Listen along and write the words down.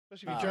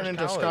Especially if you turn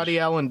into Scotty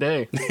Allen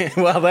Day.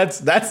 Well, that's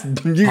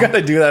you got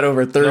to do that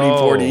over 30,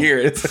 40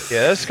 years.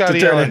 Yeah, that's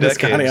Scotty Allen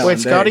Day. Wait,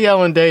 Scotty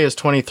Allen Day is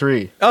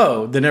 23.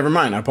 Oh, then never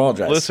mind. I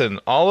apologize. Listen,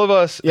 all of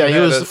us. Yeah, he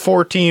was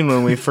 14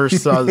 when we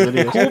first saw the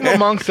video. Who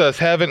amongst us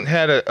haven't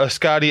had a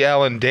Scotty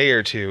Allen day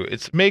or two?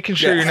 It's making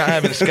sure you're not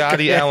having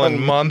Scotty Allen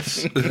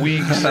months,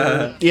 weeks,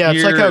 yeah,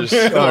 years.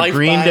 It's like a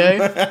Green Day.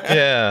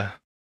 Yeah.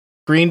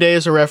 Green Day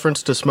is a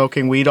reference to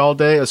smoking weed all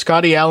day. A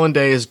Scotty Allen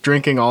Day is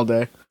drinking all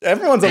day.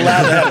 Everyone's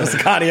allowed to have a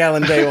Scotty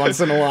Allen Day once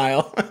in a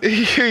while.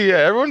 Yeah,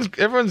 everyone.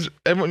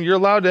 You're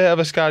allowed to have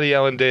a Scotty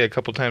Allen Day a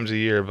couple times a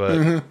year,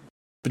 but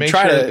make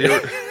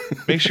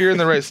sure you're in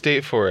the right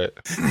state for it.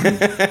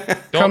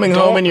 Coming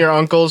home and your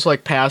uncle's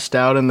like passed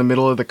out in the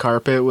middle of the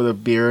carpet with a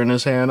beer in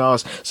his hand. Oh,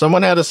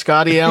 someone had a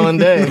Scotty Allen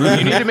Day.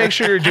 You need to make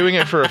sure you're doing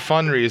it for a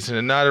fun reason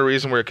and not a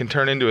reason where it can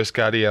turn into a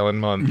Scotty Allen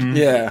month. Mm-hmm.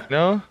 Yeah.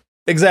 No?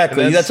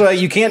 Exactly. That's why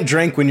you can't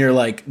drink when you're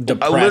like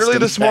depressed. Literally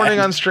this morning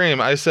on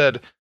stream, I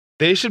said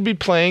they should be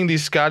playing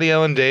these Scotty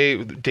Allen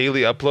Day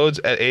daily uploads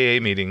at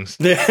AA meetings.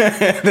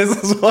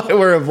 This is what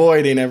we're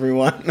avoiding,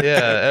 everyone.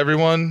 Yeah,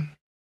 everyone.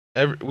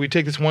 We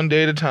take this one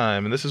day at a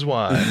time, and this is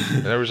why.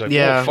 And everyone's like,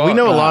 yeah, fuck. We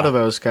know a lot of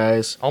those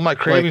guys. All my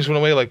cravings went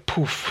away like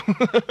poof.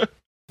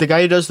 The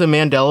guy who does the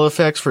Mandela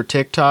effects for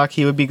TikTok,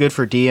 he would be good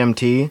for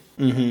DMT.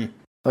 Mm-hmm.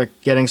 Like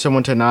getting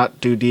someone to not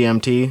do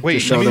DMT. Wait, to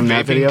show you mean them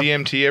that vaping video.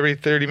 DMT every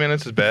 30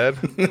 minutes is bad?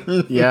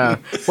 Yeah.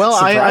 Well,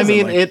 I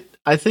mean,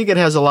 I think it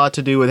has a lot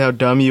to do with how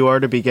dumb you are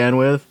to begin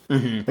with.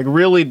 Mm-hmm. Like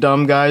really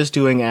dumb guys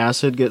doing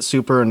acid get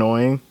super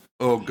annoying.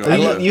 Oh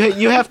god.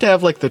 You have to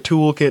have like the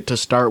toolkit to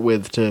start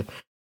with to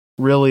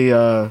really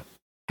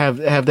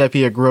have that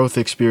be a growth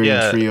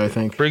experience for you, I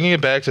think. Bringing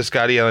it back to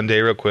Scotty Allen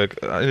Day real quick.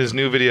 In his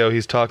new video,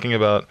 he's talking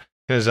about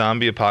can a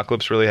zombie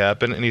apocalypse really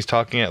happen? And he's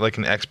talking at like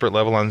an expert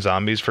level on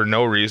zombies for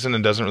no reason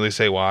and doesn't really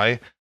say why.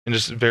 And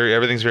just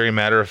everything's very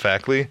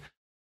matter-of-factly.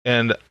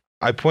 And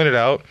I pointed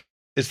out,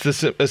 it's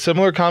a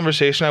similar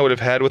conversation I would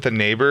have had with a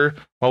neighbor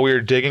while we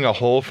were digging a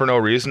hole for no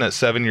reason at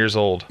 7 years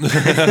old.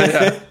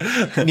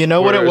 You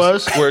know what it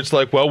was? Where it's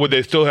like, well, would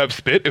they still have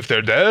spit if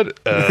they're dead?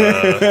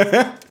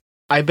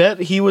 I bet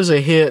he was a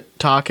hit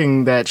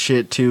talking that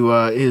shit to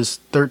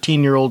his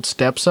 13-year-old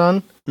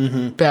stepson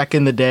back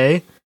in the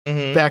day.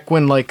 Mm-hmm. Back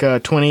when like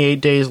 28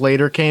 Days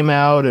Later came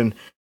out and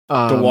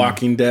The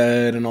Walking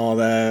Dead and all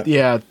that.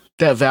 Yeah,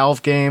 that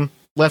Valve game,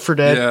 Left 4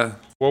 Dead. Yeah.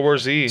 World War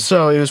Z.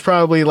 So it was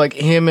probably like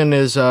him and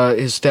his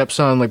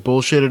stepson like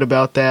bullshitted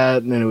about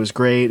that, and it was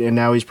great. And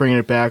now he's bringing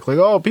it back, like,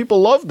 oh, people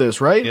love this,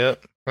 right?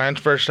 Yep.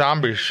 Plants vs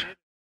Zombies.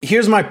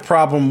 Here's my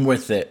problem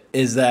with it: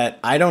 is that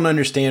I don't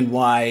understand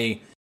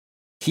why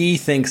he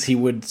thinks he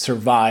would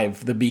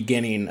survive the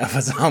beginning of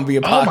a zombie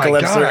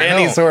apocalypse or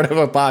any sort of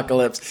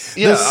apocalypse.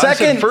 Yeah,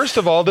 first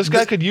of all, this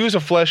guy could use a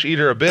flesh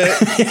eater a bit.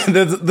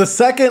 the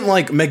second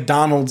like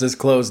McDonald's is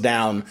closed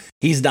down,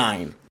 he's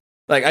dying.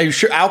 Like, are you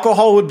sure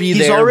alcohol would be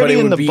there? He's already but it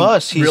in would the be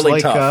bus. He's really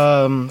like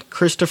tough.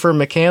 Christopher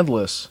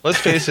McCandless. Let's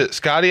face it,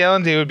 Scotty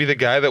Allen Day would be the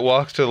guy that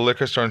walks to the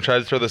liquor store and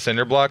tries to throw the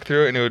cinder block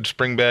through it, and it would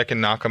spring back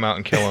and knock him out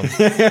and kill him.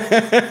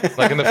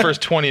 Like in the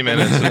first 20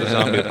 minutes of the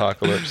zombie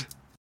apocalypse.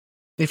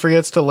 He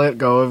forgets to let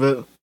go of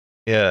it.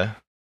 Yeah.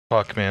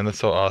 Fuck, man, that's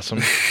so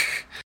awesome.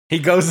 He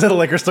goes to the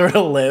liquor store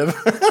to live.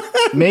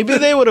 Maybe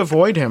they would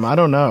avoid him. I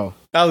don't know.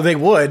 Oh, they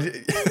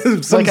would.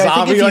 Some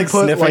zombie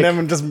sniffing him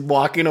and just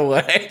walking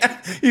away.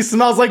 He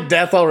smells like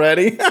death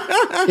already.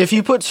 If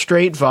you put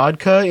straight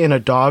vodka in a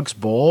dog's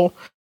bowl,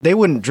 they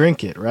wouldn't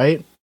drink it,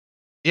 right?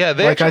 Yeah,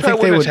 they actually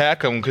wouldn't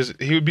attack him because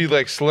he would be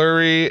like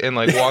slurry and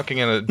like walking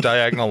in a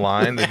diagonal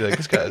line. They'd be like,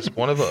 "This guy's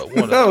one of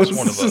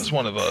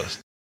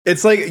us."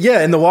 It's like,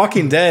 yeah, in The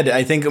Walking Dead,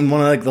 I think in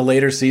one of like the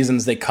later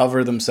seasons, they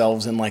cover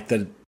themselves in like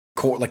the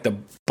bodies.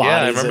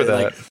 Yeah, I remember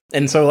that.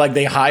 And so like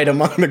they hide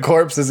among the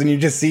corpses, and you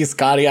just see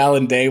Scotty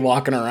Allen Day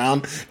walking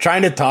around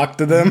trying to talk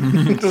to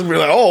them. Just be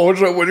like, "Oh,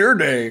 what's up with your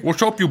day?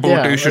 What's up, you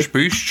bodacious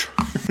beast?"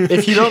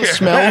 If you don't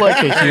smell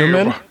like a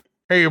human,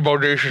 hey, you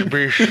bodacious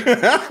beast.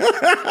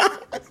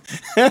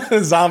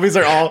 The zombies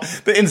are all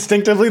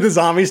instinctively. The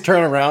zombies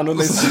turn around when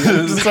they see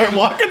him to start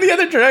walking the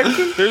other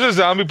direction. There's a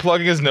zombie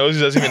plugging his nose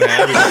he doesn't even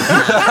have.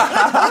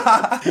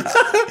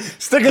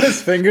 Sticking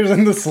his fingers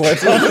in the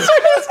slits.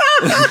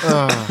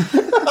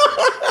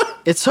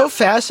 It's so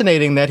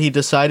fascinating that he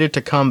decided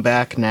to come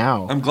back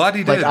now. I'm glad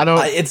he did.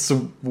 It's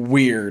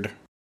weird.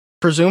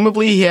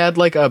 Presumably, he had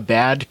like a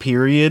bad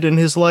period in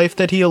his life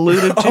that he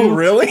alluded to. Oh,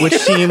 really? Which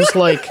seems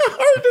like,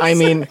 I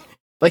mean,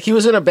 like he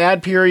was in a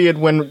bad period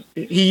when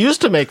he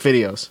used to make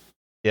videos.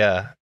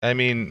 Yeah, I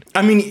mean,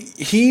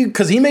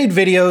 because he made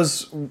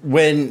videos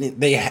when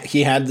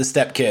he had the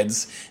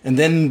stepkids, and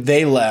then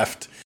they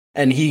left,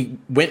 and he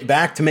went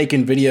back to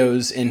making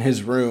videos in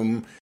his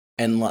room,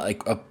 and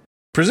like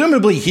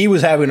presumably he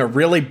was having a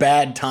really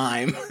bad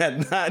time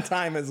at that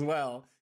time as well.